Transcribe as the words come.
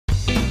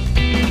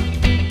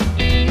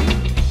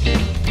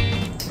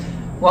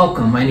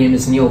Welcome, my name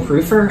is Neil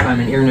Prufer. I'm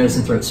an ear, nose,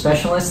 and throat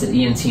specialist at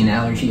ENT and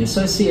Allergy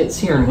Associates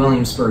here in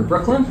Williamsburg,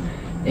 Brooklyn.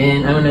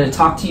 And I'm going to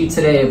talk to you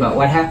today about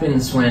what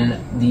happens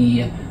when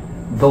the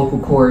vocal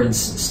cords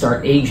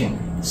start aging.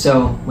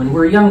 So when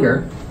we're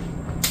younger,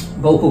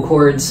 vocal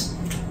cords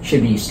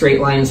should be straight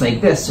lines like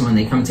this, and when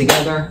they come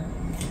together,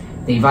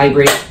 they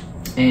vibrate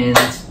and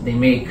they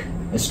make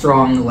a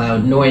strong,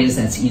 loud noise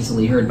that's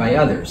easily heard by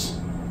others.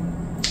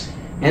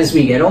 As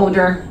we get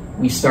older,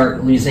 we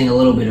start losing a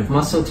little bit of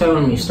muscle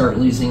tone, we start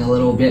losing a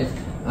little bit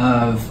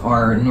of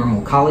our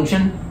normal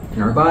collagen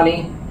in our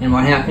body, and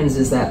what happens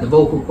is that the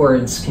vocal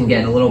cords can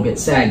get a little bit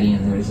saggy,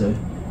 and there's an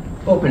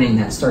opening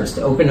that starts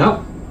to open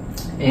up,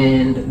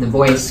 and the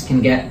voice can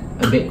get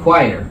a bit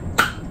quieter.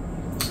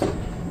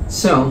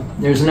 So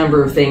there's a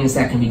number of things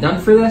that can be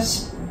done for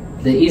this.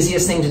 The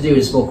easiest thing to do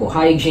is vocal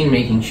hygiene,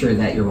 making sure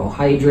that you're well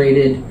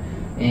hydrated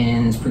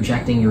and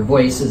projecting your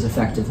voice as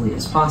effectively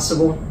as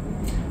possible.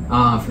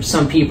 For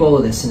some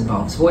people, this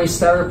involves voice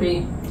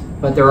therapy,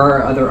 but there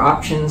are other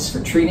options for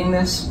treating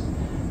this.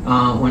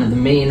 One of the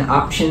main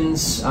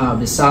options,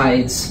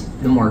 besides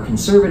the more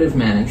conservative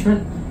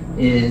management,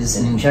 is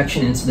an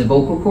injection into the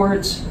vocal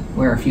cords,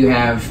 where if you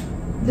have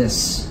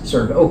this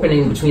sort of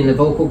opening between the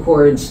vocal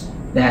cords,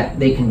 that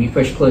they can be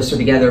pushed closer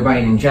together by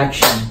an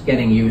injection,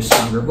 getting you a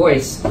stronger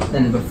voice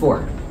than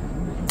before.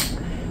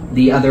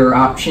 The other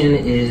option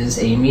is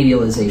a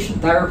medialization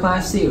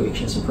thyroplasty,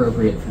 which is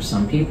appropriate for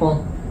some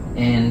people,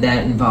 and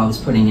that involves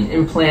putting an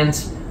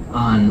implant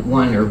on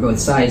one or both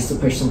sides to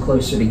push them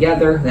closer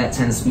together. That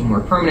tends to be more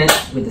permanent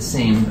with the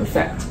same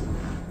effect.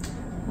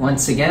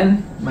 Once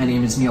again, my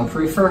name is Neil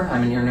Prufer.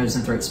 I'm an ear, nose,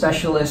 and throat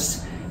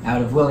specialist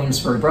out of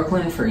Williamsburg,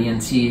 Brooklyn for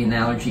ENT and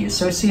Allergy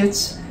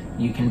Associates.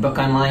 You can book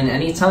online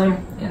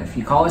anytime, and if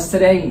you call us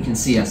today, you can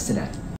see us today.